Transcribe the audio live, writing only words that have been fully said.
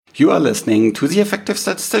You are listening to the Effective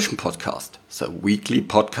Statistician Podcast, the weekly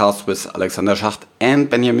podcast with Alexander Schacht and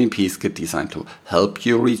Benjamin Pieske designed to help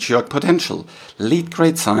you reach your potential, lead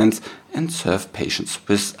great science, and serve patients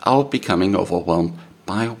without becoming overwhelmed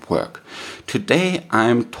by work. Today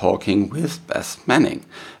I'm talking with Beth Manning,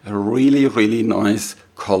 a really nice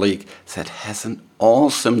colleague that has an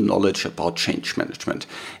awesome knowledge about change management.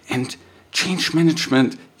 And change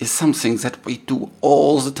management is something that we do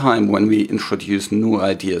all the time when we introduce new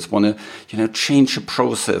ideas, want to, change a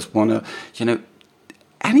process, want to,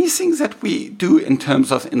 anything that we do in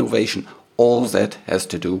terms of innovation, all that has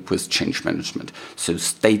to do with change management. So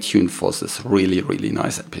stay tuned for this really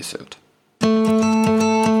nice episode.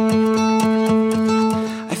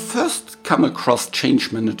 I first come across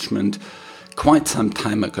change management quite some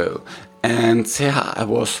time ago, and there I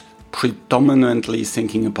was predominantly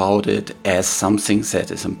thinking about it as something that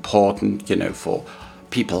is important, for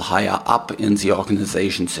people higher up in the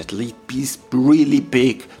organizations that lead these really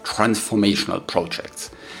big transformational projects.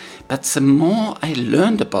 But the more I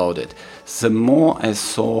learned about it, the more I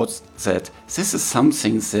thought that this is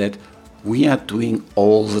something that we are doing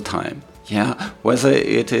all the time. Whether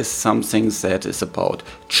it is something that is about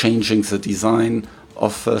changing the design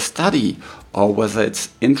of a study, or whether it's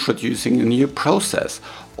introducing a new process,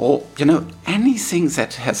 or anything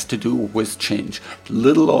that has to do with change,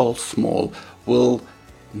 little or small, will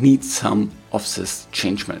need some of this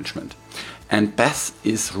change management. And Beth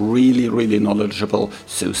is really knowledgeable,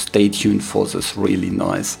 so stay tuned for this really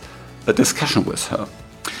nice discussion with her.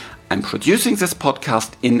 I'm producing this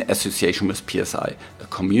podcast in association with PSI, a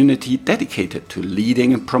community dedicated to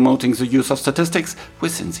leading and promoting the use of statistics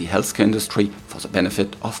within the healthcare industry for the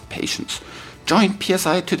benefit of patients. Join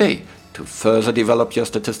PSI today to further develop your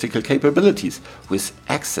statistical capabilities with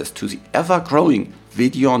access to the ever-growing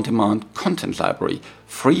video-on-demand content library,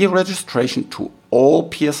 free registration to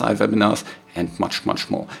all PSI webinars, and much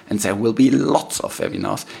more. And there will be lots of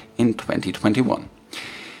webinars in 2021.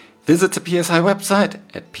 Visit the PSI website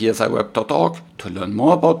at psiweb.org to learn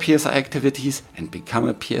more about PSI activities and become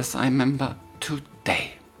a PSI member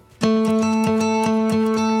today.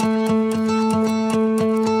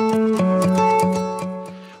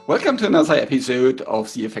 Welcome to another episode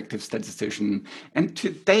of The Effective Statistician. And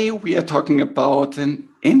today we are talking about an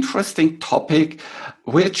interesting topic,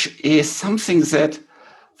 which is something that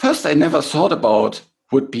first I never thought about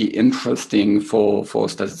would be interesting for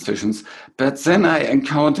statisticians. But then I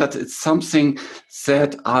encountered it's something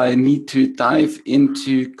that I need to dive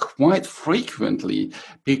into quite frequently,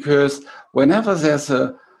 because whenever there's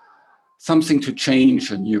something to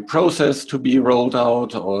change, a new process to be rolled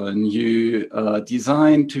out, or a new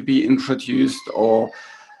design to be introduced, or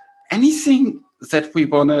anything that we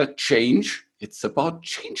want to change, it's about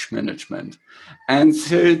change management. And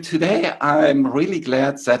so today I'm really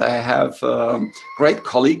glad that I have a great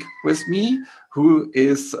colleague with me who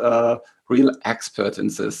is a real expert in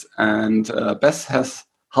this. And Beth has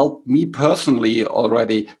helped me personally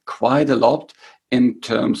already quite a lot in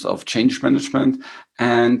terms of change management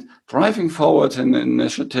and driving forward an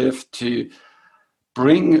initiative to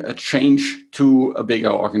bring a change to a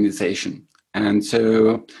bigger organization. And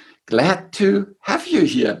so glad to have you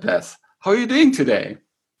here, Beth. How are you doing today?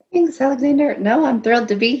 Thanks, Alexander. No, I'm thrilled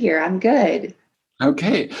to be here. I'm good.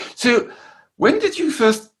 Okay. So when did you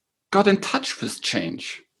first got in touch with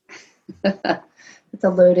change? It's a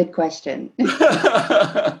loaded question.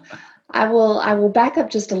 I will back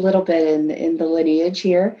up just a little bit in the lineage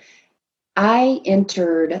here. I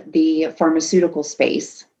entered the pharmaceutical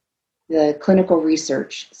space, the clinical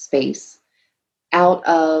research space, out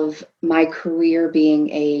of my career being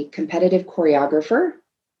a competitive choreographer.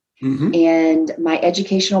 Mm-hmm. And my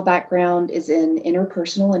educational background is in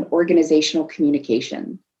interpersonal and organizational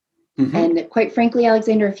communication. Mm-hmm. And quite frankly,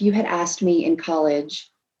 Alexander, if you had asked me in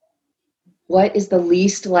college, what is the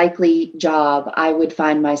least likely job I would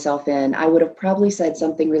find myself in, I would have probably said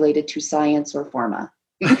something related to science or pharma.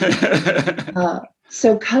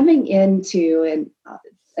 So coming into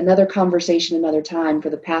another conversation another time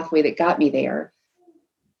for the pathway that got me there,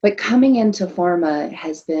 but coming into pharma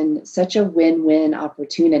has been such a win-win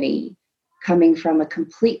opportunity, coming from a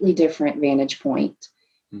completely different vantage point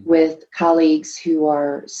with colleagues who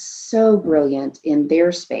are so brilliant in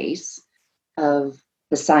their space of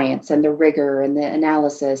the science and the rigor and the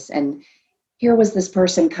analysis. And here was this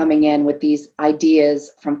person coming in with these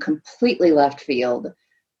ideas from completely left field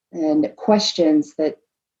and questions that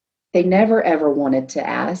they never ever wanted to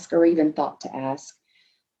ask or even thought to ask.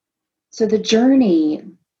 So the journey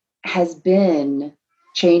has been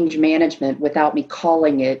change management without me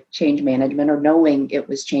calling it change management or knowing it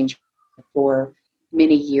was change for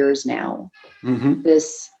many years now. Mm-hmm.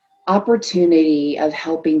 This opportunity of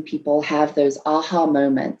helping people have those aha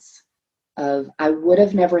moments of, I would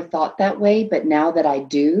have never thought that way, but now that I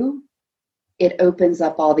do, it opens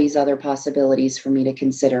up all these other possibilities for me to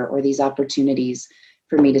consider, or these opportunities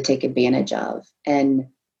for me to take advantage of. And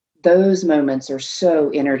those moments are so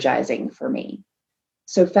energizing for me.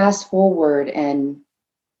 So fast forward, and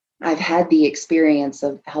I've had the experience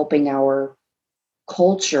of helping our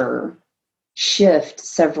culture shift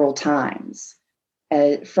several times,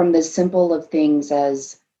 from the simple of things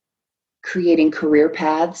as creating career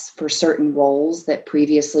paths for certain roles that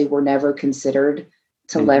previously were never considered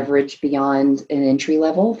to leverage beyond an entry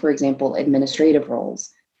level, for example, administrative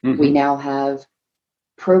roles. We now have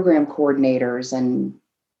program coordinators and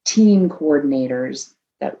team coordinators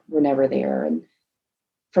that were never there. And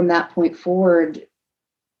from that point forward,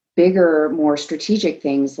 bigger, more strategic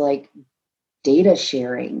things like data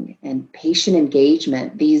sharing and patient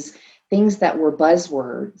engagement, these things that were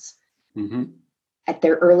buzzwords. At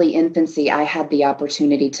their early infancy, I had the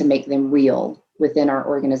opportunity to make them real within our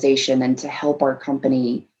organization and to help our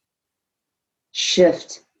company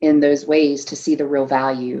shift in those ways to see the real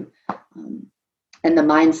value. And the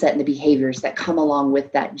mindset and the behaviors that come along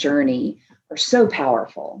with that journey are so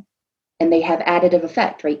powerful. And they have additive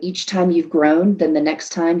effect, right? Each time you've grown, then the next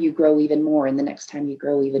time you grow even more, and the next time you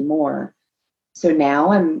grow even more. So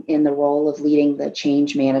now I'm in the role of leading the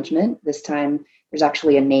change management. This time there's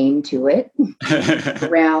actually a name to it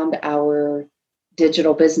around our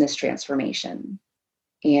digital business transformation.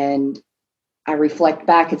 And I reflect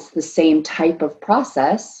back, it's the same type of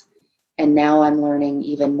process. And now I'm learning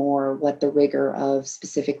even more what the rigor of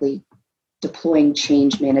specifically deploying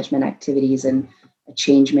change management activities and a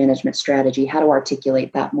change management strategy, how to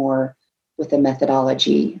articulate that more with a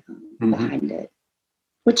methodology behind it,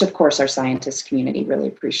 which of course our scientist community really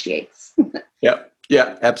appreciates.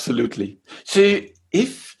 Yeah, absolutely. So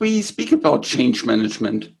if we speak about change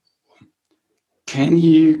management, can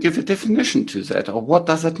you give a definition to that, or what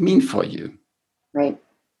does that mean for you? Right.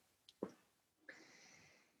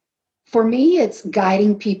 For me, it's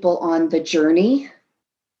guiding people on the journey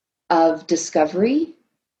of discovery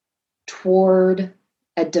toward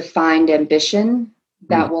a defined ambition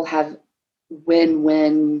that will have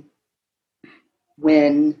win-win-win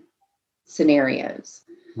scenarios.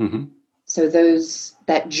 So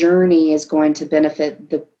that journey is going to benefit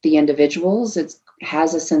the individuals. It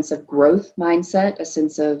has a sense of growth mindset, a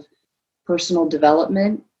sense of personal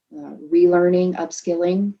development, relearning,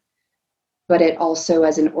 upskilling. But it also,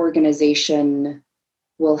 as an organization,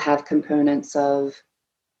 will have components of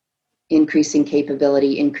increasing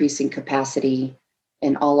capability, increasing capacity,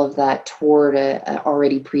 and all of that toward a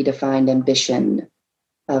already predefined ambition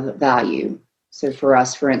of value. So for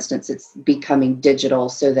us, for instance, it's becoming digital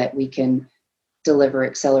so that we can deliver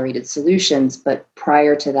accelerated solutions. But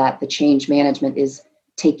prior to that, the change management is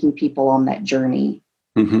taking people on that journey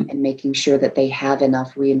and making sure that they have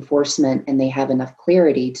enough reinforcement and they have enough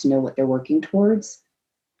clarity to know what they're working towards,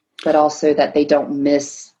 but also that they don't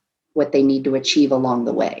miss what they need to achieve along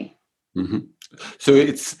the way. So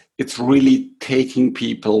it's really taking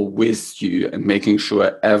people with you and making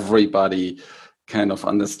sure everybody kind of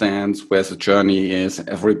understands where the journey is.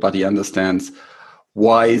 Everybody understands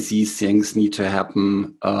why these things need to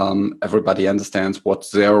happen. Everybody understands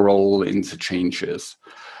what their role in the change is.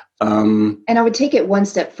 And I would take it one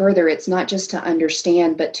step further. It's not just to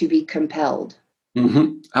understand, but to be compelled.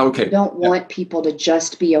 Okay. You don't want people to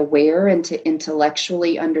just be aware and to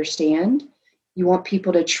intellectually understand. You want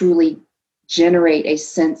people to truly generate a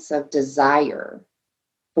sense of desire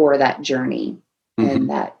for that journey and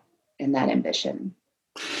that ambition.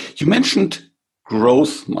 You mentioned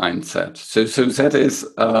growth mindset. So that is,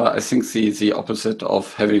 I think, the opposite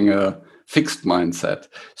of having a fixed mindset.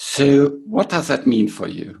 So what does that mean for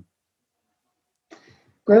you?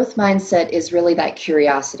 Growth mindset is really that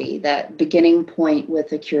curiosity, that beginning point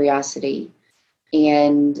with a curiosity.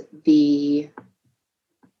 And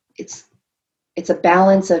it's a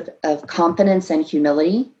balance of confidence and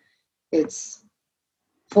humility. It's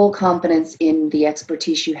full confidence in the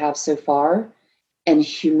expertise you have so far and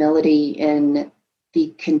humility in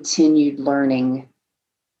the continued learning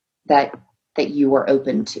that you are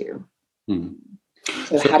open to.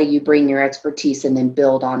 So how do you bring your expertise and then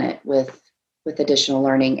build on it with additional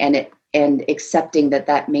learning and accepting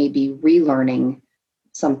that may be relearning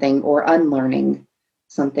something or unlearning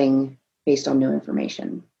something based on new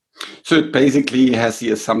information. So it basically has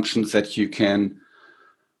the assumptions that you can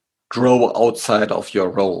grow outside of your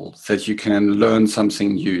role, that you can learn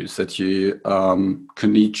something new, that you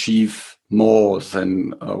can achieve more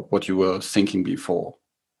than what you were thinking before.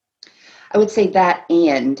 I would say that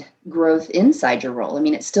and growth inside your role. I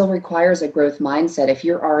mean, it still requires a growth mindset. If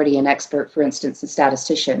you're already an expert, for instance, a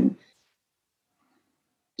statistician,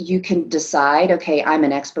 you can decide, okay, I'm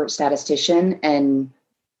an expert statistician and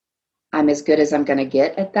I'm as good as I'm going to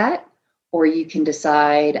get at that. Or you can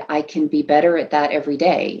decide I can be better at that every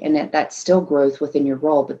day. And that's still growth within your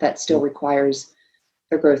role, but that still requires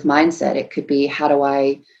a growth mindset. It could be, how do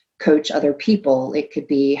I coach other people? It could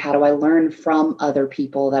be, how do I learn from other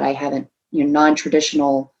people that I haven't,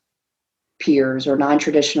 non-traditional peers or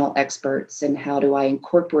non-traditional experts, and how do I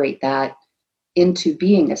incorporate that into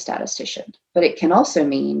being a statistician? But it can also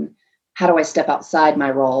mean, how do I step outside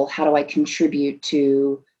my role? How do I contribute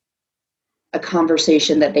to a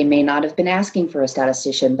conversation that they may not have been asking for a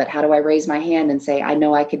statistician, but how do I raise my hand and say, I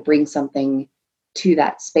know I could bring something to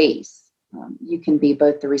that space? You can be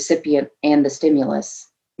both the recipient and the stimulus,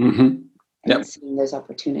 Mm-hmm. and seeing those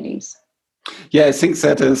opportunities. Yeah, I think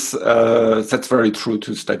that's very true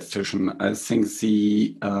to statistician. I think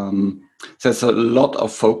there's a lot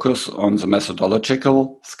of focus on the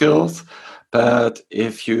methodological skills, but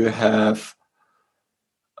if you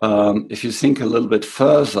think a little bit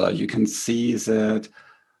further, you can see that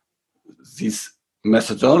these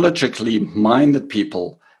methodologically minded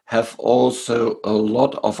people have also a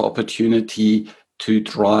lot of opportunity to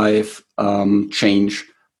drive change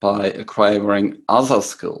by acquiring other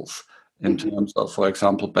skills in terms of, for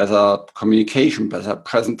example, better communication, better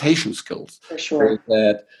presentation skills. For sure. So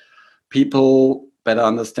that people better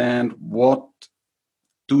understand what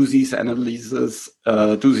do the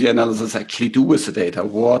analysis actually do with the data?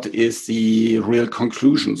 What is the real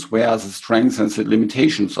conclusions? Where are the strengths and the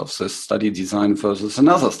limitations of this study design versus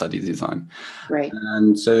another study design? Right.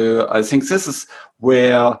 And so I think this is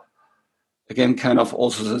where, again, kind of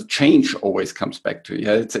also the change always comes back to.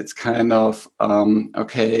 Yeah, it's kind of,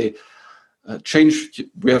 change,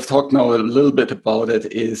 we have talked now a little bit about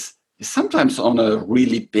it, is sometimes on a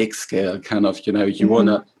really big scale, kind of, you want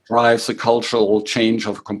to drive the cultural change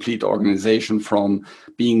of a complete organization from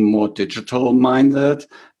being more digital minded,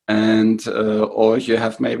 and or you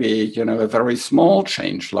have maybe a very small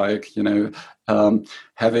change, like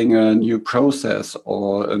having a new process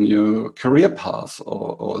or a new career path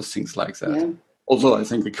or things like that. Yeah. Although I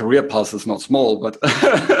think the career path is not small, but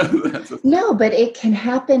no, but it can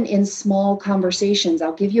happen in small conversations.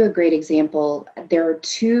 I'll give you a great example. There are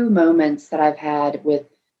two moments that I've had with,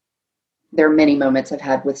 there are many moments I've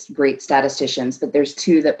had with great statisticians, but there's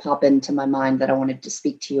two that pop into my mind that I wanted to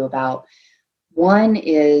speak to you about. One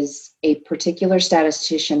is a particular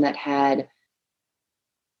statistician that had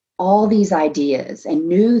all these ideas and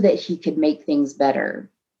knew that he could make things better,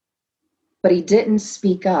 but he didn't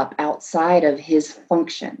speak up outside of his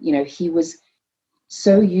function. He was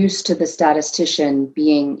so used to the statistician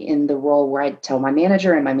being in the role where I'd tell my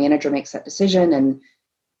manager and my manager makes that decision, and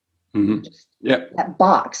that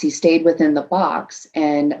box, he stayed within the box.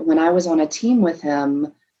 And when I was on a team with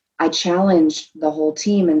him, I challenged the whole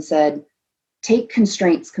team and said, take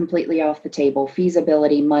constraints completely off the table,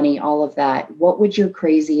 feasibility, money, all of that. What would your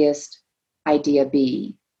craziest idea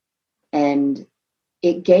be? And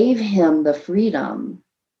it gave him the freedom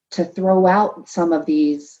to throw out some of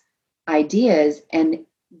these ideas. And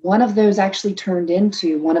one of those actually turned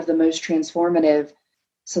into one of the most transformative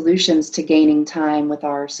solutions to gaining time with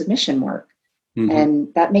our submission work.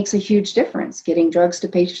 And that makes a huge difference. Getting drugs to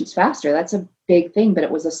patients faster, that's a big thing, but it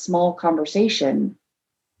was a small conversation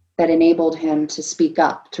that enabled him to speak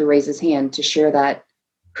up, to raise his hand, to share that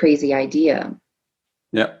crazy idea.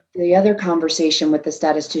 Yeah. The other conversation with the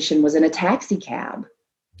statistician was in a taxi cab.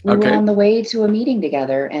 We were on the way to a meeting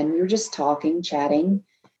together and we were just talking, chatting.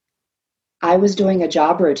 I was doing a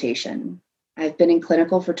job rotation. I've been in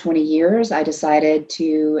clinical for 20 years. I decided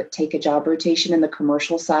to take a job rotation in the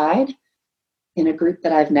commercial side in a group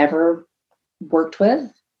that I've never worked with.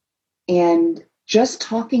 And just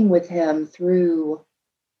talking with him through,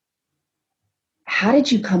 how did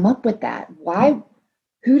you come up with that? Why?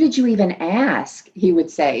 Who did you even ask? He would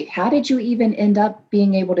say, how did you even end up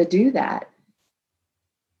being able to do that?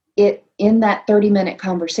 In that 30-minute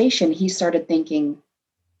conversation, he started thinking,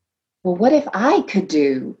 well, what if I could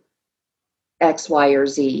do X, Y, or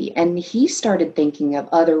Z? And he started thinking of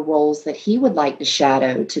other roles that he would like to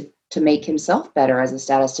shadow to make himself better as a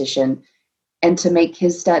statistician and to make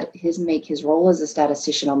his role as a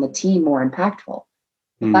statistician on the team more impactful.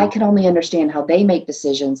 If I could only understand how they make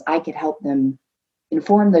decisions, I could help them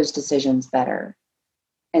inform those decisions better.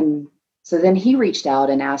 And so then he reached out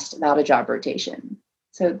and asked about a job rotation.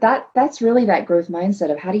 So that's really that growth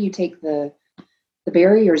mindset of how do you take the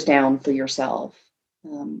barriers down for yourself.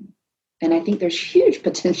 And I think there's huge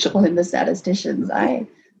potential in the statisticians. I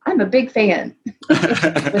I'm a big fan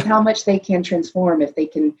with how much they can transform if they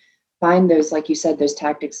can find those, like you said, those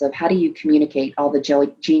tactics of how do you communicate all the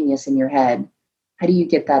genius in your head? How do you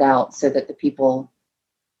get that out so that the people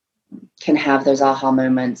can have those aha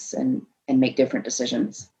moments and make different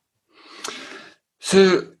decisions?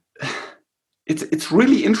 So it's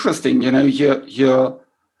really interesting, you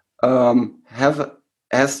have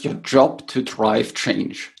as your job to drive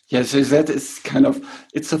change. Yeah, so that is kind of,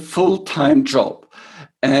 it's a full-time job.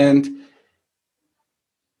 And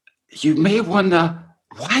you may wonder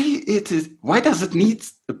why does it need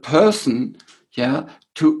a person, yeah,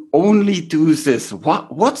 to only do this?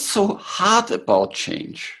 What's so hard about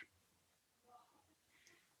change?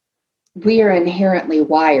 We are inherently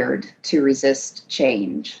wired to resist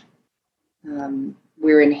change.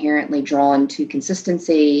 We're inherently drawn to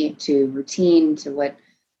consistency, to routine, to what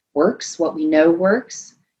works, what we know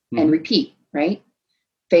works, and repeat, right?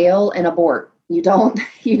 Fail and abort. You don't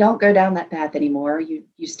go down that path anymore. You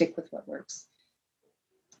stick with what works.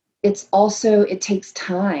 It's also, it takes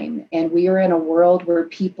time. And we are in a world where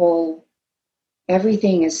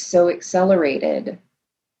everything is so accelerated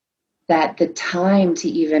that the time to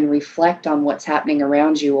even reflect on what's happening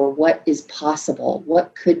around you or what is possible,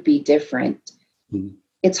 what could be different.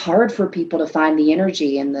 It's hard for people to find the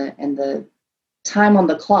energy and the time on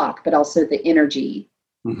the clock, but also the energy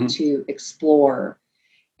to explore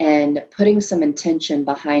and putting some intention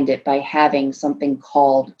behind it by having something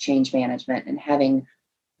called change management and having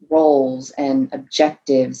roles and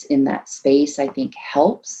objectives in that space, I think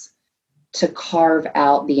helps to carve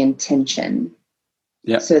out the intention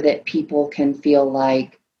so that people can feel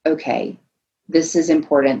like, okay, this is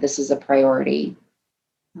important, this is a priority.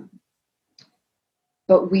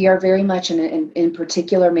 But we are very much in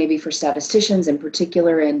particular, maybe for statisticians, in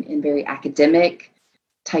particular in very academic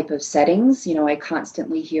type of settings, I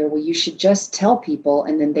constantly hear, well, you should just tell people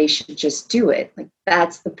and then they should just do it. Like,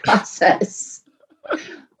 that's the process.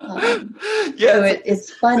 So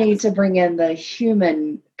it's funny to bring in the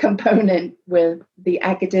human component with the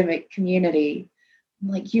academic community. I'm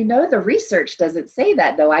like, the research doesn't say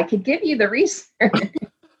that, though. I could give you the research.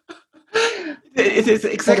 It is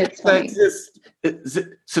exactly like this.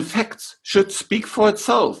 The facts should speak for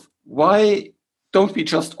itself. Why don't we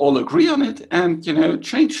just all agree on it and,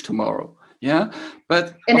 change tomorrow? Yeah.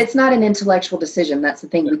 And it's not an intellectual decision. That's the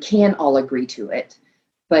thing. We can all agree to it.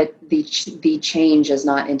 But the change is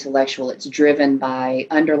not intellectual. It's driven by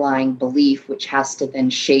underlying belief, which has to then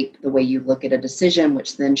shape the way you look at a decision,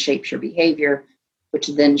 which then shapes your behavior, which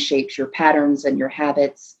then shapes your patterns and your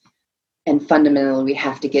habits. And fundamentally, we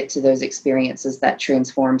have to get to those experiences that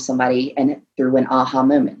transform somebody and through an aha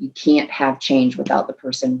moment. You can't have change without the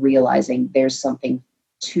person realizing there's something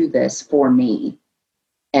to this for me,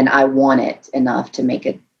 and I want it enough to make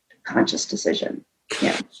a conscious decision.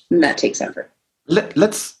 Yeah, and that takes effort.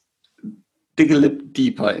 Let's dig a little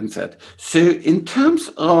deeper in that. So in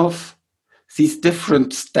terms of these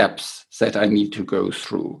different steps that I need to go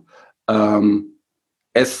through,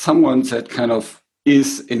 as someone that kind of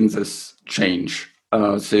is in this change,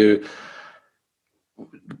 so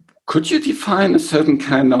could you define a certain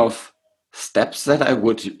kind of steps that I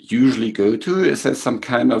would usually go to? Is there some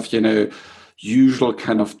kind of, usual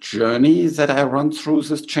kind of journey that I run through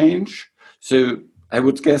this change? So I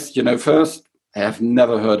would guess, first, I have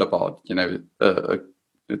never heard about, a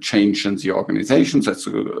change in the organizations that's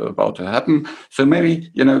about to happen. So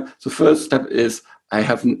maybe, the first step is I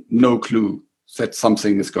have no clue that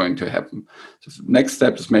something is going to happen. So the next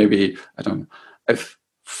step is maybe, I don't know, I've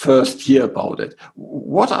first hear about it.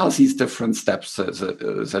 What are these different steps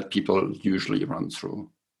that people usually run through?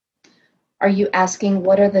 Are you asking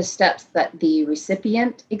what are the steps that the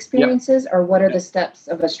recipient experiences, or what are the steps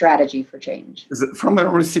of a strategy for change? Is it from a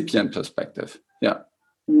recipient perspective? Yeah.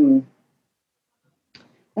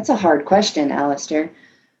 That's a hard question, Alistair.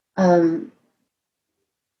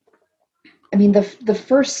 I mean, the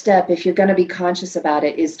first step, if you're going to be conscious about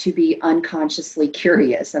it, is to be unconsciously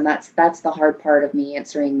curious. And that's the hard part of me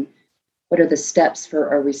answering what are the steps for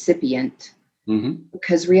a recipient.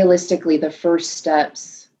 Because realistically, the first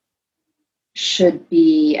steps should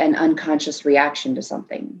be an unconscious reaction to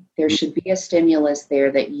something. There should be a stimulus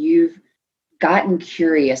there that you've gotten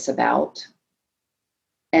curious about,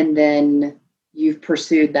 and then you've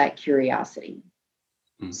pursued that curiosity.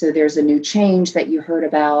 So there's a new change that you heard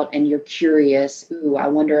about and you're curious. Ooh, I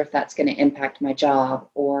wonder if that's going to impact my job.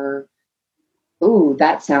 Or, ooh,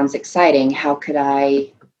 that sounds exciting. How could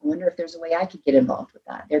I wonder if there's a way I could get involved with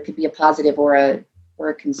that? There could be a positive or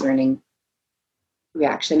a concerning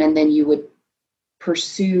reaction. And then you would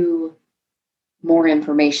pursue more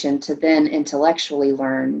information to then intellectually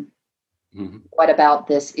learn Mhm. What about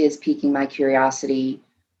this is piquing my curiosity?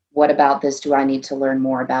 What about this do I need to learn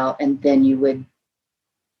more about? And then you would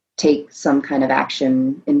take some kind of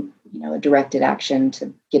action, in a directed action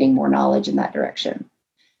to getting more knowledge in that direction.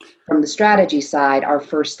 From the strategy side, our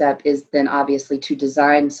first step is then obviously to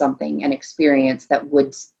design something, an experience that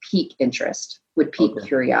would pique interest, would pique Okay.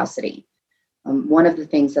 curiosity. One of the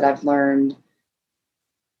things that I've learned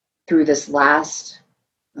through this last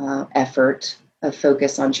effort of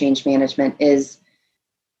focus on change management is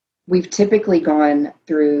we've typically gone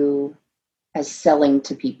through as selling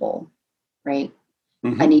to people, right? I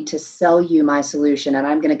Mhm. need to sell you my solution, and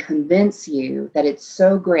I'm going to convince you that it's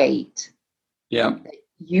so great Yeah. that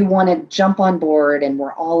you want to jump on board and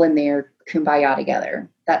we're all in there kumbaya together.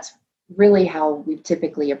 That's really how we've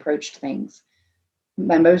typically approached things.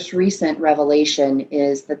 My most recent revelation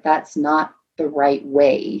is that that's not the right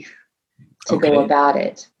way to go Okay. about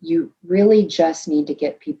it. You really just need to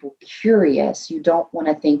get people curious. You don't want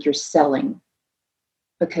to think you're selling,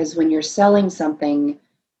 because when you're selling something,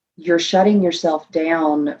 you're shutting yourself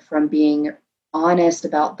down from being honest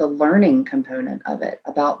about the learning component of it,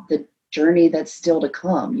 about the journey that's still to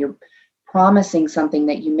come. You're promising something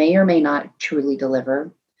that you may or may not truly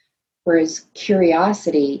deliver, whereas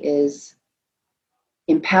curiosity is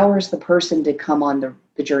empowers the person to come on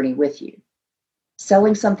the journey with you.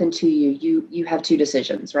 Selling something to you, you have two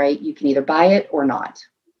decisions, right? You can either buy it or not.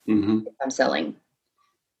 Mhm. If I'm selling.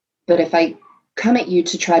 But if I come at you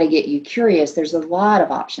to try to get you curious, there's a lot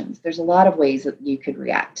of options. There's a lot of ways that you could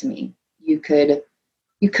react to me. You could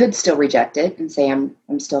still reject it and say I'm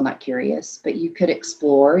still not curious, but you could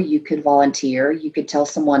explore, you could volunteer, you could tell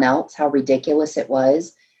someone else how ridiculous it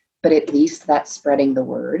was, but at least that's spreading the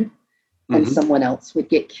word, and Mhm. someone else would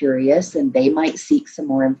get curious and they might seek some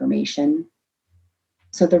more information.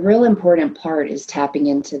 So the real important part is tapping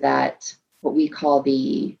into that, what we call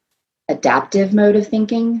the adaptive mode of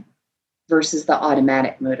thinking versus the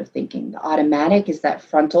automatic mode of thinking. The automatic is that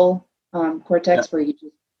frontal Yeah. cortex where you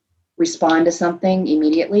just respond to something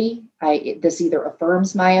immediately. This either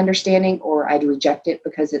affirms my understanding or I'd reject it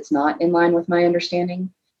because it's not in line with my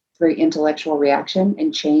understanding. It's a very intellectual reaction,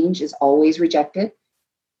 and change is always rejected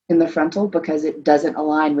in the frontal because it doesn't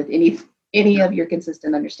align with any of your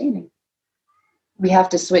consistent understanding. We have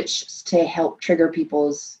to switch to help trigger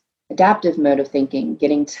people's adaptive mode of thinking,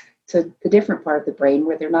 getting to the different part of the brain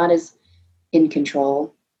where they're not as in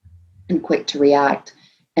control and quick to react.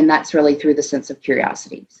 And that's really through the sense of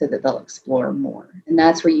curiosity, so that they'll explore more. And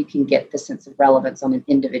that's where you can get the sense of relevance on an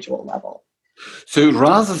individual level. So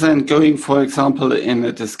rather than going, for example, in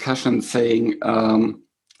a discussion saying,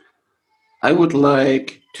 I would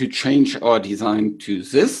like to change our design to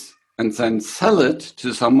this and then sell it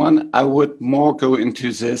to someone, I would more go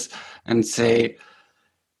into this and say,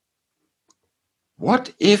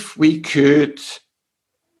 what if we could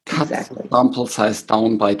cut the Exactly. sample size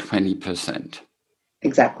down by 20%?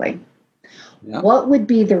 Exactly. Yeah. What would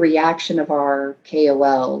be the reaction of our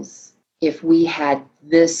KOLs if we had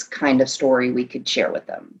this kind of story we could share with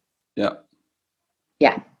them? Yeah.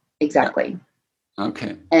 Yeah, Yeah. exactly.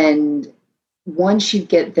 Okay. And once you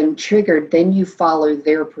get them triggered, then you follow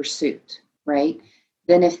their pursuit, right?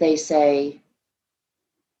 Then if they say,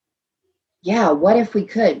 yeah, what if we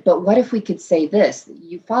could? But what if we could say this?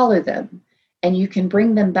 You follow them and you can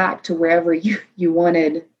bring them back to wherever you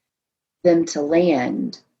wanted them to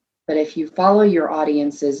land. But if you follow your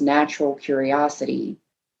audience's natural curiosity,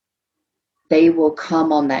 they will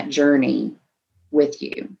come on that journey with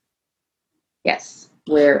you. Yes.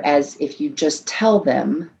 Whereas if you just tell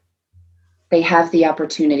them, they have the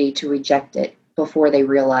opportunity to reject it before they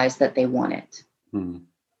realize that they want it. Mm.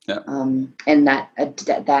 Yeah. And that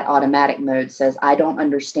automatic mode says, I don't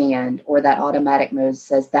understand, or that automatic mode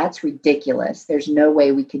says, that's ridiculous. There's no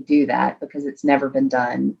way we could do that because it's never been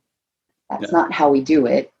done. That's Yeah. not how we do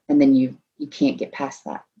it. And then you can't get past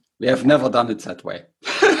that. We have never done it that way.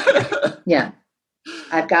 Yeah,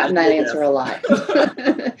 I've gotten that answer a lot.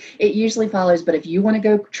 It usually follows, but if you want to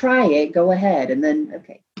go try it, go ahead. And then,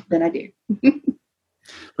 okay, then I do.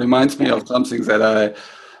 Reminds me Yeah. of something that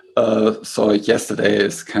I saw yesterday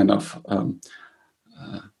is kind of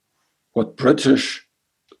what British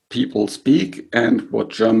people speak and what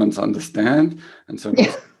Germans understand. And so it Yeah.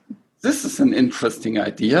 was, this is an interesting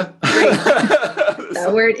idea. Right.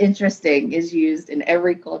 That word interesting is used in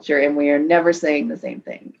every culture, and we are never saying the same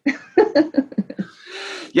thing.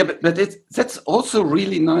 Yeah, but that's also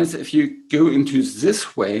really nice if you go into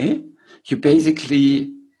this way, you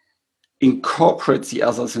basically incorporate the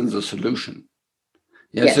others in the solution.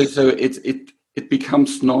 Yeah, so Yes. so it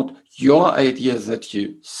becomes not your idea that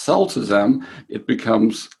you sell to them, it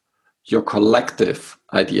becomes your collective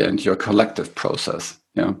idea into your collective process.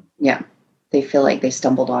 Yeah. Yeah. They feel like they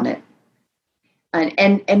stumbled on it.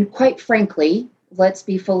 And quite frankly, let's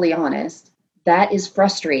be fully honest, that is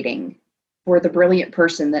frustrating for the brilliant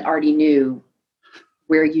person that already knew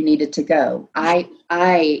where you needed to go. I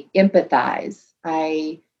empathize.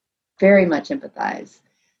 I very much empathize.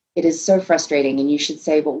 It is so frustrating. And you should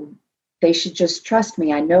say, well, they should just trust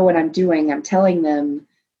me. I know what I'm doing. I'm telling them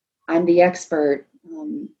I'm the expert.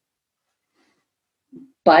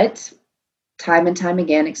 But time and time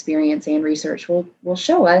again, experience and research will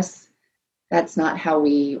show us that's not how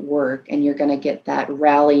we work. And you're going to get that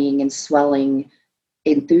rallying and swelling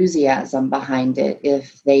enthusiasm behind it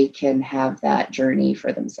if they can have that journey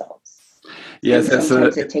for themselves. Yes, and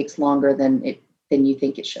sometimes it takes longer than you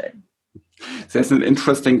think it should. There's an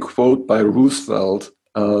interesting quote by Roosevelt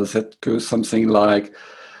that goes something like,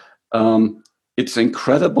 it's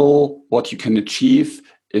incredible what you can achieve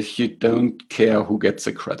if you don't care who gets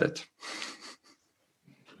the credit.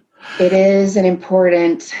 It is an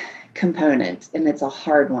important component, and it's a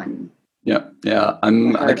hard one. Yeah.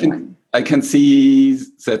 I can see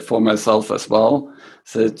that for myself as well.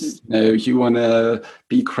 That you want to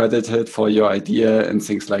be credited for your idea and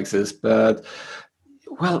things like this, but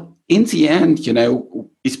well, in the end,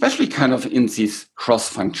 especially kind of in these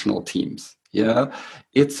cross-functional teams,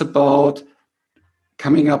 it's about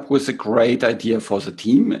coming up with a great idea for the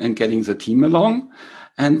team and getting the team along.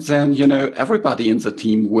 And then, everybody in the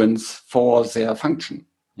team wins for their function.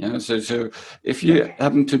 Yeah. So if you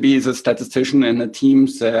happen to be the statistician in a team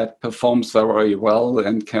that performs very well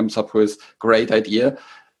and comes up with great idea,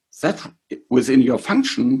 that within your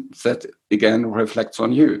function, that again reflects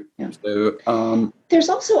on you. Yeah. So there's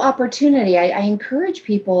also opportunity. I encourage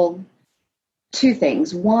people two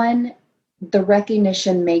things. One, the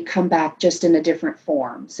recognition may come back just in a different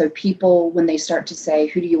form. So people, when they start to say,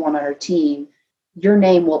 who do you want on our team? Your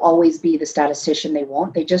name will always be the statistician they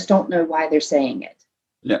want. They just don't know why they're saying it.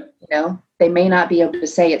 Yeah. They may not be able to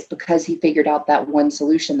say it's because he figured out that one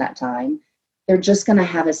solution that time. They're just going to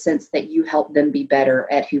have a sense that you help them be better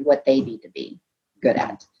at what they need to be good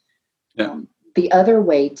at. Yeah. The other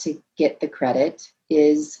way to get the credit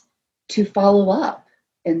is to follow up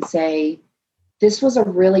and say, this was a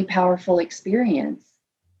really powerful experience.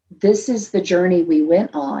 This is the journey we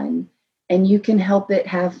went on, and you can help it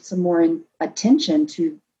have some more attention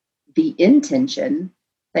to the intention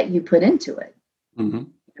that you put into it. Mm-hmm.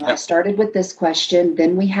 I started with this question,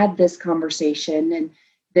 then we had this conversation, and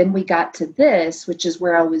then we got to this, which is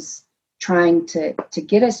where I was trying to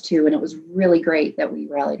get us to, and it was really great that we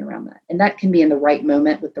rallied around that. And that can be in the right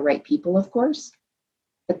moment with the right people, of course,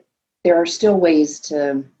 but there are still ways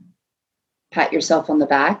to pat yourself on the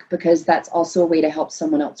back, because that's also a way to help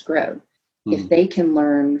someone else grow. Mm-hmm. If they can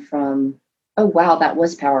learn from, oh, wow, that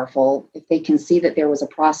was powerful. If they can see that there was a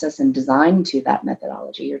process and design to that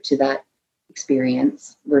methodology or to that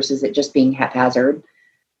experience versus it just being haphazard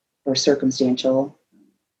or circumstantial,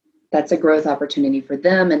 that's a growth opportunity for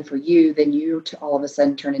them and for you. Then you to all of a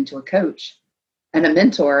sudden turn into a coach and a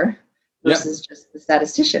mentor versus just the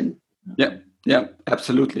statistician. Yeah,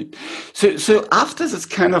 absolutely. So after this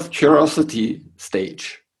kind of curiosity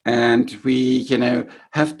stage, and we,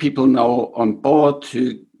 have people now on board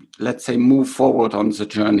to, let's say, move forward on the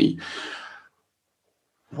journey,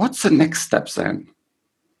 what's the next steps then?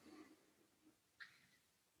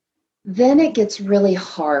 Then it gets really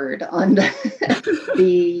hard on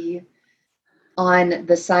on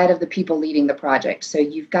the side of the people leading the project. So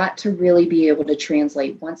you've got to really be able to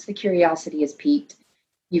translate. Once the curiosity is piqued,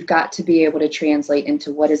 you've got to be able to translate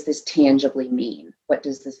into, what does this tangibly mean? What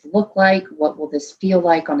does this look like? What will this feel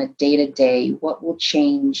like on a day-to-day? What will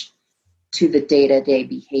change to the day-to-day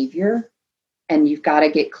behavior? And you've got to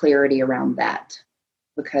get clarity around that,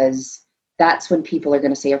 because that's when people are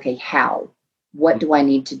going to say, okay, how? What do I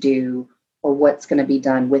need to do? Or what's going to be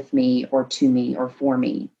done with me or to me or for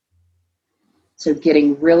me? So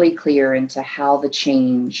getting really clear into how the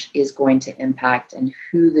change is going to impact and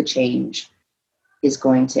who the change is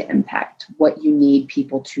going to impact, what you need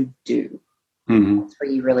people to do. Mm-hmm. That's where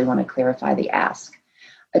you really want to clarify the ask.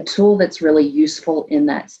 A tool that's really useful in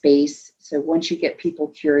that space. So once you get people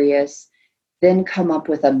curious, then come up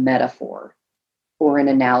with a metaphor or an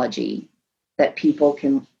analogy that people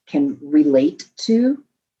can relate to,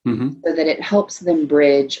 mm-hmm. so that it helps them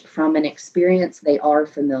bridge from an experience they are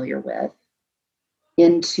familiar with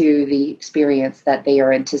into the experience that they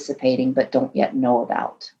are anticipating but don't yet know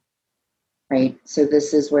about. Right? So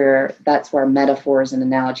that's where metaphors and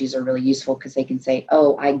analogies are really useful, because they can say,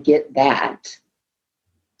 oh, I get that.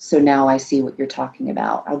 So now I see what you're talking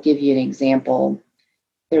about. I'll give you an example.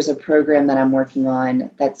 there's a program that I'm working on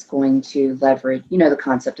that's going to leverage, the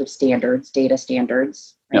concept of standards, data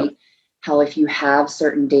standards, right? Yeah. How if you have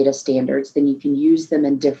certain data standards, then you can use them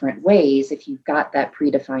in different ways. If you've got that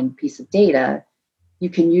predefined piece of data, you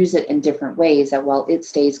can use it in different ways that while it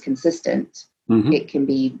stays consistent, it can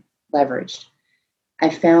be leveraged. I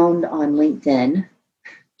found on LinkedIn,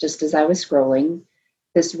 just as I was scrolling,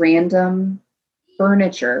 this random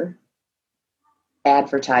furniture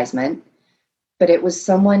advertisement, but it was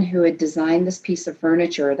someone who had designed this piece of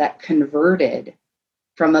furniture that converted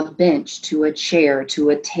from a bench to a chair to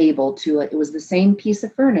a table it was the same piece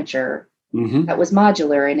of furniture that was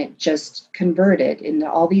modular, and it just converted into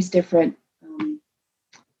all these different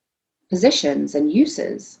positions and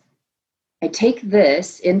uses. I take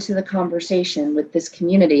this into the conversation with this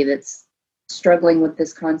community that's struggling with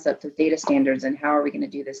this concept of data standards and how are we going to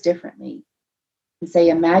do this differently, and say,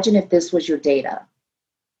 imagine if this was your data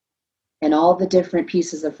and all the different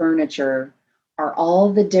pieces of furniture are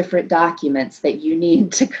all the different documents that you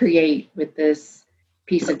need to create with this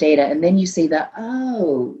piece of data. And then you see that,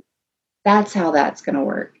 oh, that's how that's going to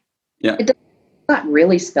work. Yeah. It's not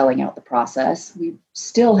really spelling out the process. We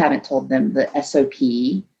still haven't told them the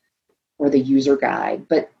SOP or the user guide,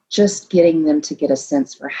 but just getting them to get a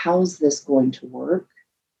sense for how's this going to work,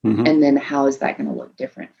 and then how is that going to look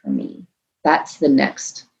different for me. That's the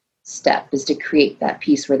next step, is to create that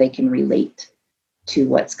piece where they can relate to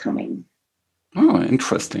what's coming. Oh,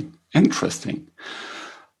 interesting. And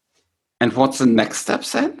what's the next step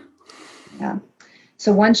then? Yeah.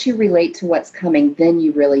 So once you relate to what's coming, then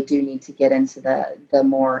you really do need to get into the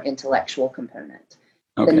more intellectual component.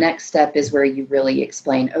 Okay. The next step is where you really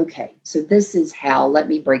explain, okay, so this is how, let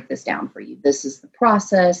me break this down for you. This is the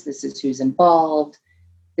process. This is who's involved.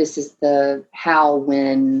 This is the how,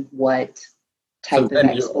 when, what type of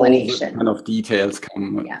explanation. All the kind of details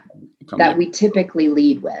come that we typically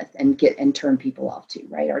lead with and turn people off to,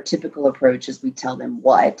 right? Our typical approach is we tell them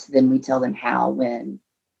what, then we tell them how, when.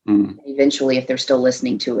 Eventually, if they're still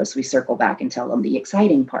listening to us, we circle back and tell them the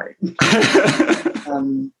exciting part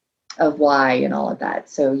of why and all of that.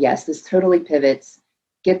 So yes, this totally pivots.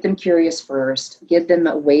 Get them curious first, give them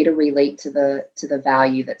a way to relate to the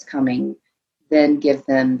value that's coming, then give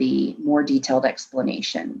them the more detailed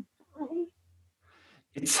explanation.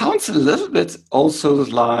 It sounds a little bit also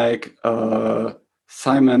like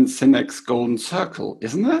Simon Sinek's Golden Circle,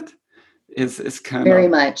 isn't it? Is kind very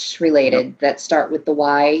of much related. Yep. That start with the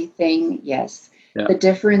why thing. Yes. Yeah. The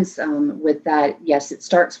difference with that, yes, it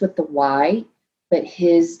starts with the why, but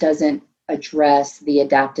his doesn't address the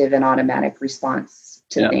adaptive and automatic response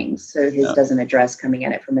to things. So his doesn't address coming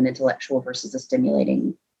at it from an intellectual versus a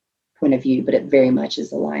stimulating point of view, but it very much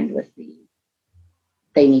is aligned with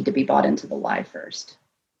they need to be bought into the why first.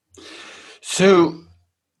 So,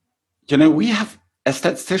 we have, as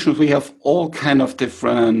statisticians, we have all kind of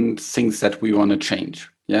different things that we want to change.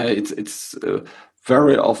 Yeah, it's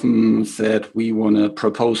very often said we want to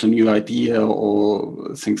propose a new idea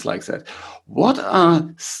or things like that. What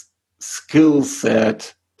are skills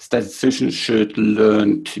that statisticians should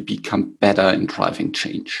learn to become better in driving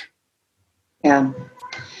change? Yeah.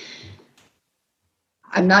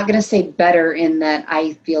 I'm not going to say better in that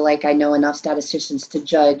I feel like I know enough statisticians to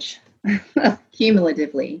judge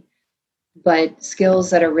cumulatively, but skills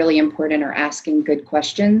that are really important are asking good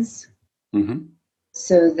questions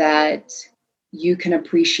so that you can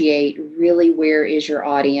appreciate really where is your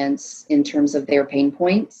audience in terms of their pain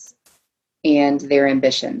points and their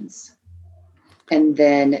ambitions, and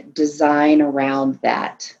then design around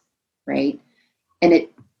that, right? And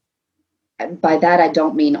by that, I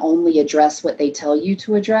don't mean only address what they tell you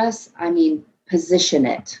to address. I mean, position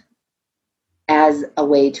it as a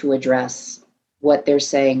way to address what they're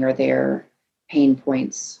saying are their pain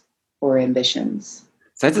points or ambitions.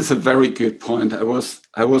 That is a very good point. I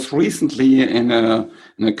was recently in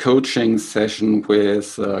a coaching session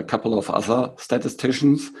with a couple of other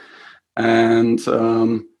statisticians, and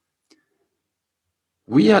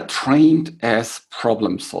we are trained as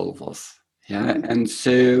problem solvers. Yeah, and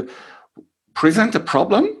so present a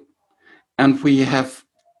problem, and we have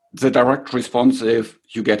the direct response if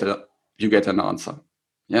you get an answer.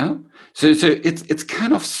 Yeah, so it's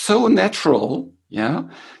kind of so natural, yeah,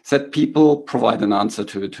 that people provide an answer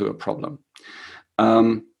to a problem,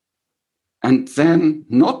 and then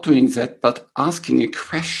not doing that but asking a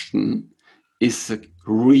question is a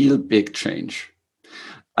real big change.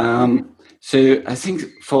 So I think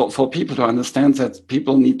for people to understand that,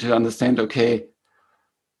 people need to understand, okay,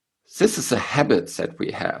 this is a habit that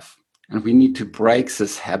we have, and we need to break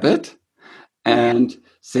this habit. And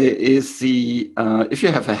there is if you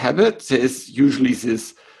have a habit, there is usually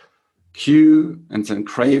this cue and then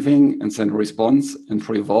craving and then response and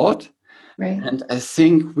reward. Right. And I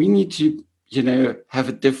think we need to, have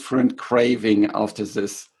a different craving after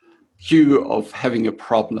this cue of having a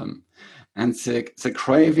problem. And the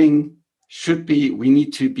craving should be, we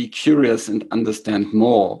need to be curious and understand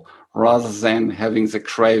more rather than having the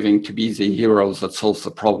craving to be the hero that solves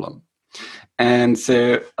the problem. And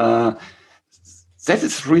so that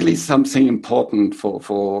is really something important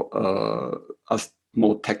for us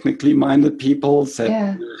more technically minded people that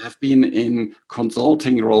have been in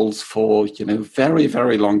consulting roles for very,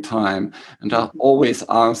 very long time and are always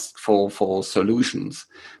asked for solutions.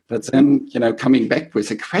 But then coming back with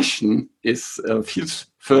a question is feels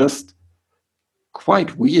first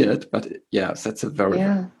quite weird. But yeah, that's a very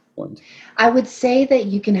good point. I would say that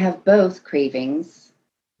you can have both cravings.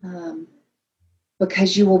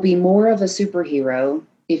 Because you will be more of a superhero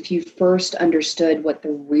if you first understood what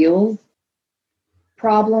the real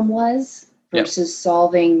problem was versus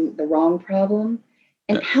solving the wrong problem.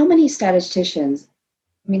 And how many statisticians,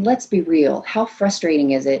 I mean, let's be real, how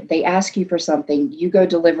frustrating is it? They ask you for something, you go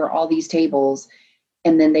deliver all these tables,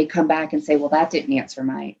 and then they come back and say, well, that didn't answer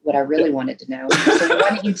what I really wanted to know. So why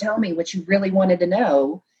didn't you tell me what you really wanted to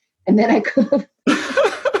know? And then I could,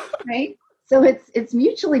 right? So it's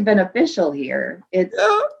mutually beneficial here. It's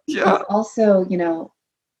also,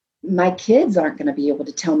 my kids aren't going to be able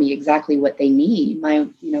to tell me exactly what they need.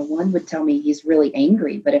 One would tell me he's really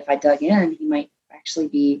angry, but if I dug in, he might actually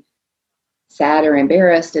be sad or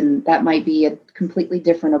embarrassed, and that might be a completely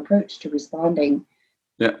different approach to responding.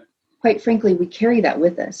 Yeah. Quite frankly, we carry that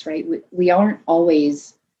with us, right? We aren't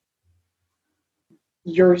always,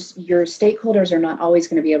 your stakeholders are not always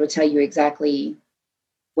going to be able to tell you exactly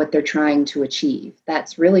what they're trying to achieve.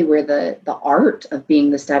 That's really where the art of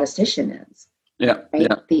being the statistician is. Yeah. Right?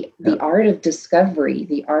 Yeah. The art of discovery,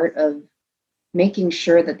 the art of making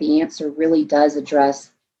sure that the answer really does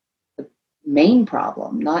address the main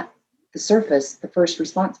problem, not the surface, the first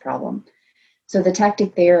response problem. So the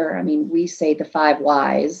tactic there, I mean, we say the 5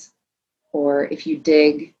 whys, or if you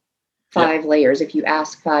dig 5 layers, if you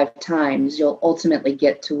ask 5 times, you'll ultimately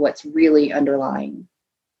get to what's really underlying.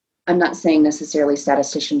 I'm not saying necessarily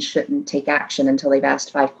statisticians shouldn't take action until they've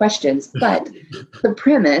asked 5 questions, but the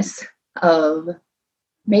premise of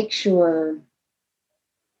make sure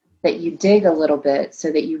that you dig a little bit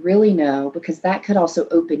so that you really know, because that could also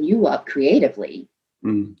open you up creatively.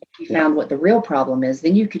 If you found what the real problem is,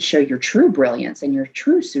 then you could show your true brilliance and your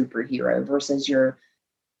true superhero versus your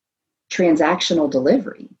transactional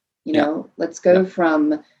delivery. Let's go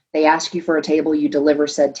from they ask you for a table, you deliver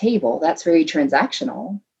said table. That's very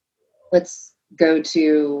transactional. Let's go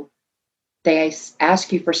to they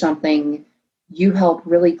ask you for something, you help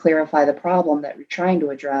really clarify the problem that you're trying to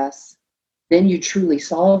address, then you truly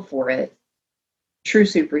solve for it. True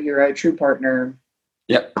superhero, true partner.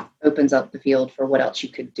 Opens up the field for what else you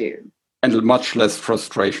could do. And much less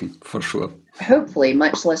frustration, for sure. Hopefully,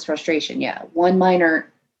 much less frustration. Yeah. One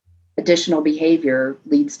minor additional behavior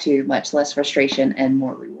leads to much less frustration and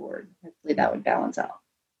more reward. Hopefully that would balance out.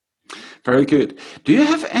 Very good. Do you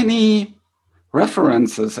have any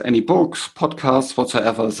references, any books, podcasts,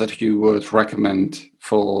 whatsoever that you would recommend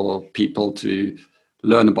for people to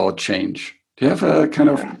learn about change? Do you have a kind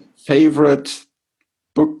of favorite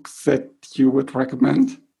book that you would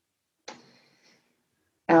recommend?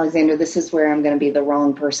 Alexander, this is where I'm going to be the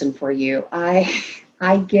wrong person for you.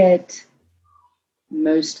 I get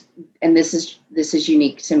most, and this is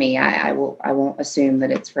unique to me. I won't assume that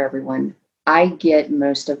it's for everyone. I get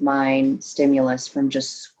most of my stimulus from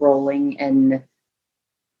just scrolling and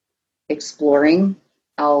exploring.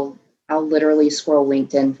 I'll literally scroll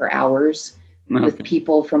LinkedIn for hours with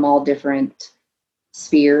people from all different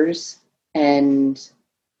spheres and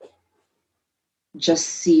just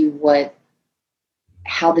see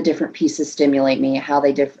how the different pieces stimulate me, how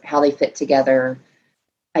they fit together.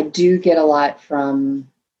 I do get a lot from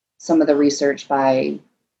some of the research by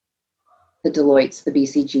the Deloittes, the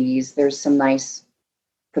BCGs. There's some nice,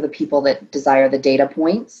 for the people that desire the data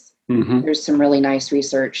points, there's some really nice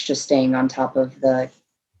research just staying on top of the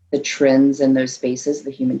trends in those spaces,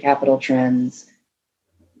 the human capital trends.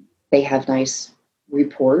 They have nice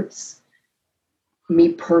reports.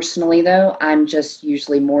 Me personally, though, I'm just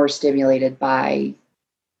usually more stimulated by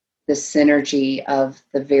the synergy of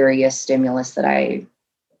the various stimulus that I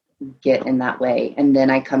get in that way. And then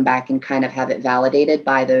I come back and kind of have it validated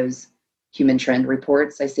by those human trend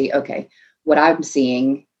reports. I see, okay, what I'm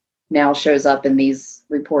seeing now shows up in these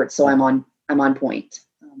reports, so I'm on point.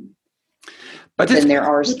 But then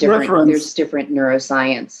there's different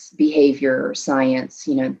neuroscience, behavior science,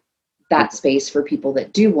 that space for people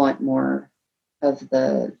that do want more of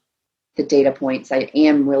the the data points, I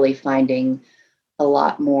am really finding a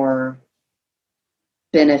lot more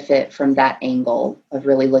benefit from that angle of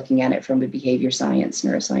really looking at it from a behavior science,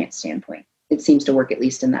 neuroscience standpoint. It seems to work, at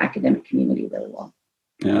least in the academic community, really well.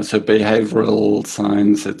 Yeah, so behavioral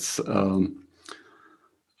science, it's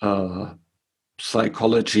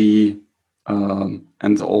psychology,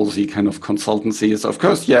 and all the kind of consultancies. Of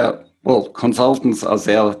course, yeah, well, consultants are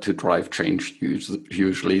there to drive change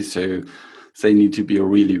usually, so they need to be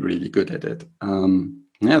really, really good at it.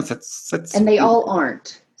 Yeah, that's And they all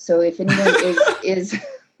aren't. So if anyone is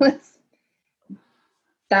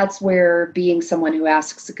that's where being someone who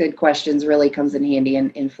asks good questions really comes in handy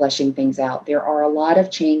in fleshing things out. There are a lot of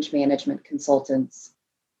change management consultants.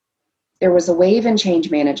 There was a wave in change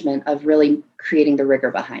management of really creating the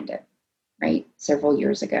rigor behind it, right? Several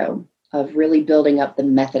years ago, of really building up the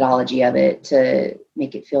methodology of it to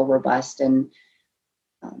make it feel robust. And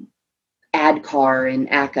ADCAR and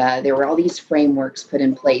ACA, there were all these frameworks put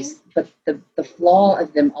in place, but the flaw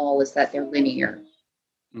of them all is that they're linear.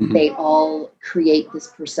 Mm-hmm. They all create this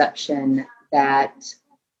perception that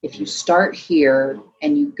if you start here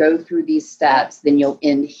and you go through these steps, then you'll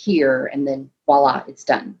end here, and then voila, it's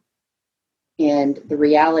done. And the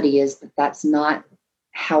reality is that that's not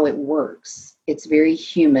how it works. It's very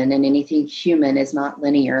human, and anything human is not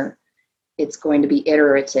linear. It's going to be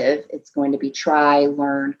iterative. It's going to be try,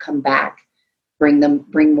 learn, come back, bring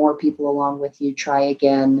more people along with you, try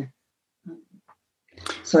again.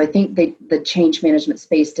 So I think the change management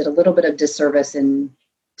space did a little bit of disservice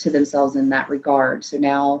to themselves in that regard. So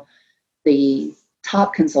now the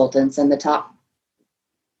top consultants and the top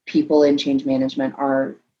people in change management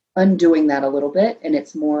are undoing that a little bit, and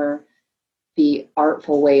it's more the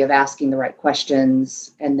artful way of asking the right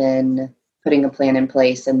questions and then putting a plan in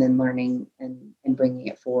place and then learning and bringing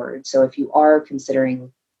it forward. So if you are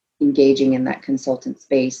considering engaging in that consultant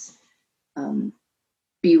space,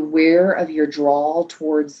 beware of your draw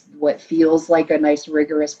towards what feels like a nice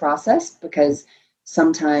rigorous process, because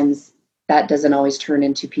sometimes that doesn't always turn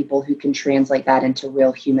into people who can translate that into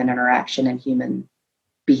real human interaction and human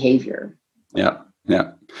behavior. Yeah.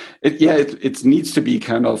 It needs to be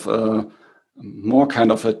kind of more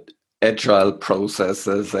kind of an agile process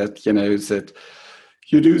that, that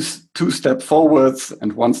you do 2 steps forwards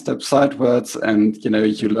and 1 step sideways, and,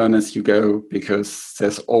 you learn as you go, because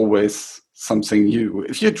there's always something new.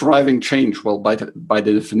 If you're driving change, well, by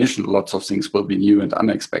the definition, lots of things will be new and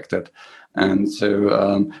unexpected. And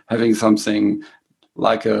so having something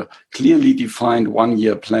like a clearly defined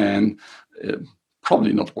 1-year plan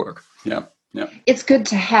probably not work. Yeah. It's good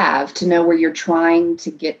to know where you're trying to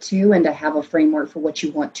get to and to have a framework for what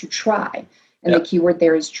you want to try. And the keyword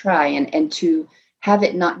there is try. And to have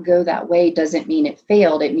it not go that way doesn't mean it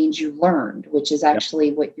failed. It means you learned, which is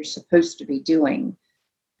actually what you're supposed to be doing.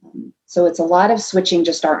 So it's a lot of switching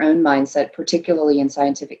just our own mindset, particularly in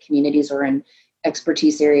scientific communities or in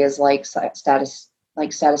expertise areas like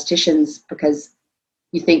statisticians, because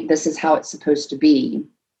you think this is how it's supposed to be.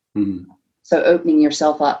 Mm-hmm. So opening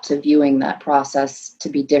yourself up to viewing that process to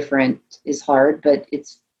be different is hard, but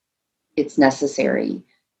it's necessary.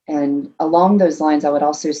 And along those lines, I would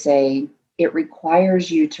also say it requires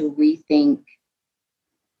you to rethink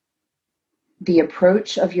the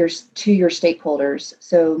approach to your stakeholders.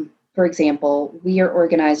 So, for example, we are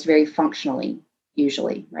organized very functionally,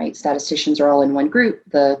 usually, right? Statisticians are all in one group.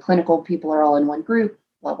 The clinical people are all in one group,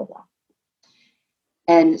 blah, blah, blah.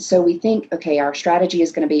 And so we think, okay, our strategy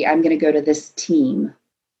is going to be, I'm going to go to this team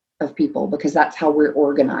of people because that's how we're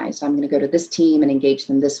organized. I'm going to go to this team and engage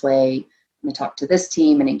them this way. I'm going to talk to this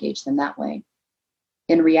team and engage them that way.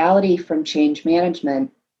 In reality, from change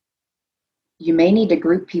management, you may need to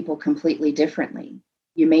group people completely differently.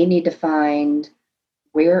 You may need to find,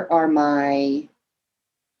 where are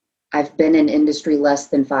I've been in industry less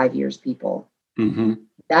than 5 years people. Mm-hmm.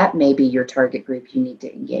 That may be your target group you need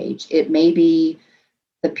to engage. It may be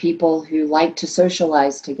the people who like to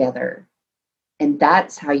socialize together. And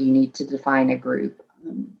that's how you need to define a group.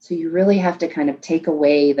 So you really have to kind of take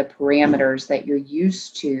away the parameters that you're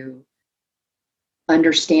used to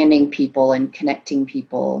understanding people and connecting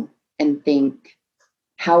people and think,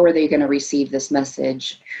 how are they going to receive this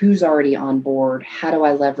message? Who's already on board? How do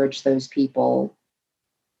I leverage those people?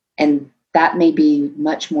 And that may be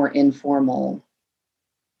much more informal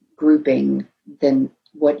grouping than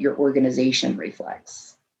what your organization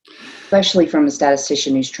reflects, especially from a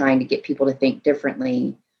statistician who's trying to get people to think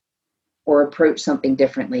differently or approach something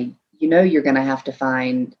differently. You're going to have to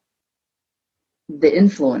find the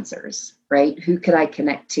influencers, right? Who could I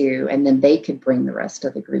connect to? And then they could bring the rest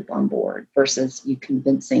of the group on board versus you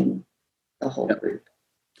convincing the whole group.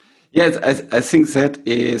 Yes, I think that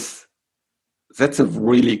is that's a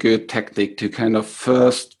really good tactic to kind of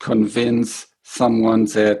first convince someone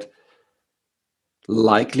that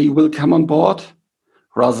likely will come on board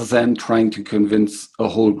rather than trying to convince a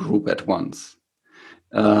whole group at once.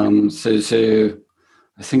 So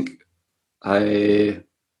I think I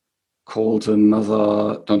called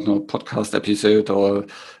another, don't know, podcast episode or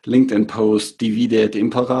LinkedIn post Divide et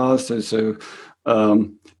Impera. So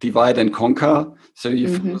divide and conquer. So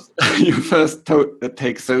you first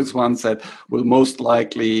take those ones that will most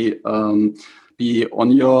likely be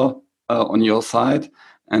on your side,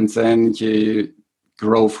 and then you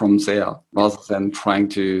grow from there rather than trying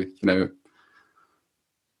to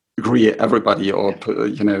agree everybody or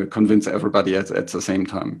convince everybody at the same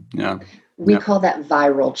time. We call that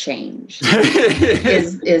viral change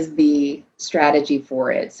is the strategy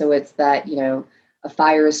for it. So it's that, a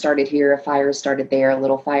fire is started here, a fire is started there, a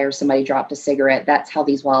little fire, somebody dropped a cigarette. That's how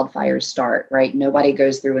these wildfires start, right? Nobody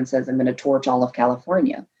goes through and says, I'm going to torch all of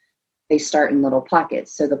California. They start in little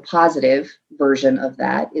pockets. So the positive version of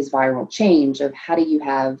that is viral change of how do you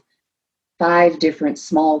have 5 different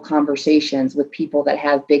small conversations with people that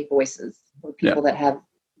have big voices or people that have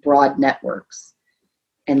broad networks,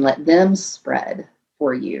 and let them spread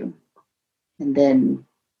for you, and then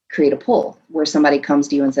create a pull where somebody comes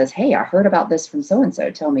to you and says, hey, I heard about this from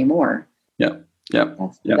so-and-so. Tell me more.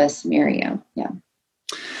 That's the best scenario. Yeah.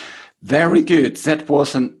 Very good. That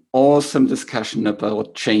was an awesome discussion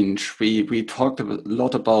about change. We talked a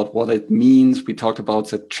lot about what it means. We talked about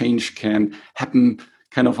that change can happen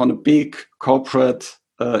kind of on a big corporate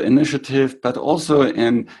initiative, but also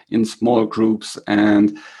in small groups,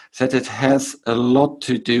 and that it has a lot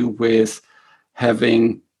to do with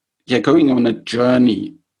going on a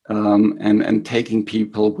journey and taking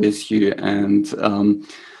people with you, and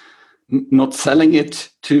not selling it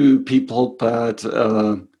to people, but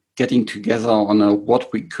getting together on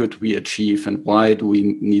what could we achieve and why do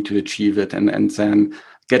we need to achieve it, and then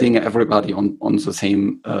getting everybody on the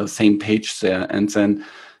same page there, and then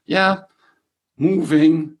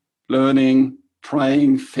moving, learning,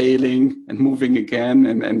 trying, failing, and moving again,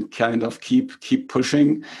 and kind of keep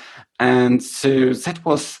pushing. And so that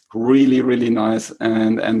was really, really nice,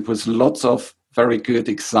 and with lots of very good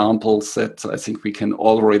examples that I think we can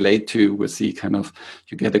all relate to, with the kind of,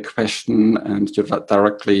 you get a question and you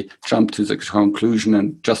directly jump to the conclusion,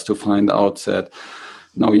 and just to find out that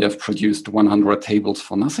now you have produced 100 tables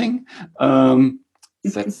for nothing.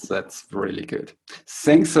 That's really good.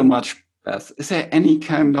 Thanks so much, Beth. Is there any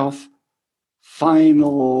kind of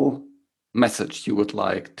final message you would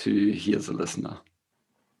like to hear the listener?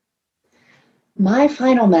 My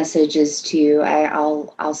final message is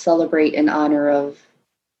I'll celebrate in honor of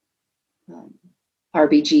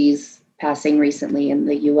RBG's passing recently in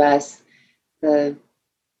the U.S. The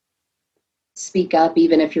speak up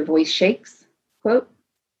even if your voice shakes quote.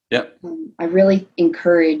 Yeah. I really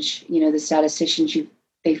encourage, the statisticians,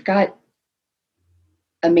 they've got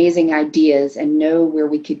amazing ideas and know where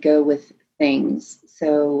we could go with things.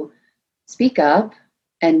 So speak up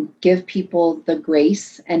and give people the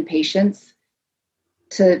grace and patience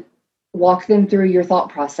to walk them through your thought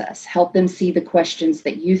process, help them see the questions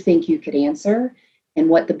that you think you could answer and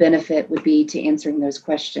what the benefit would be to answering those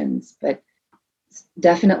questions. But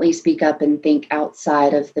definitely speak up and think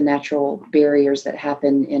outside of the natural barriers that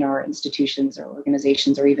happen in our institutions or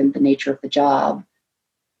organizations, or even the nature of the job,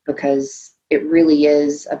 because it really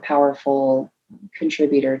is a powerful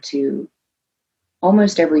contributor to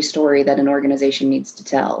almost every story that an organization needs to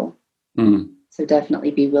tell. So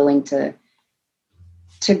definitely be willing to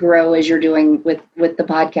grow as you're doing with the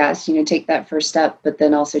podcast, take that first step, but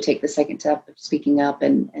then also take the second step of speaking up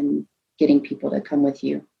and getting people to come with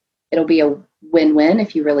you. It'll be a win-win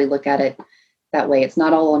if you really look at it that way. It's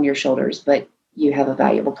not all on your shoulders, but you have a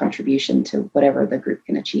valuable contribution to whatever the group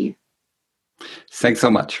can achieve. Thanks so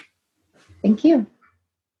much. Thank you.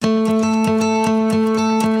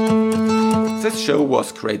 This show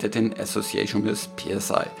was created in association with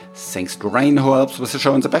PSI. Thanks to Rain, who helps with the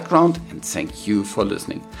show in the background, and thank you for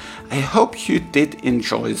listening. I hope you did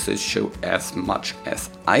enjoy this show as much as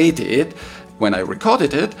I did when I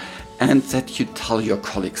recorded it, and that you tell your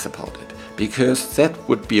colleagues about it, because that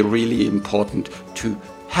would be really important to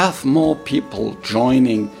have more people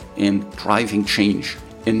joining in driving change,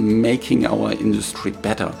 in making our industry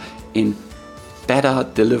better, in better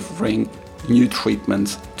delivering new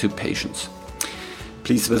treatments to patients.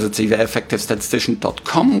 Please visit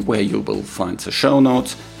theeffectivestatistician.com, where you will find the show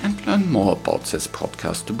notes and learn more about this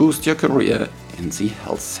podcast to boost your career in the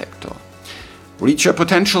health sector. Reach your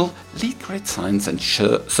potential, lead great science, and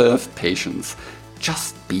serve patients.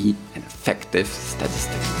 Just be an effective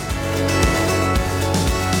statistician.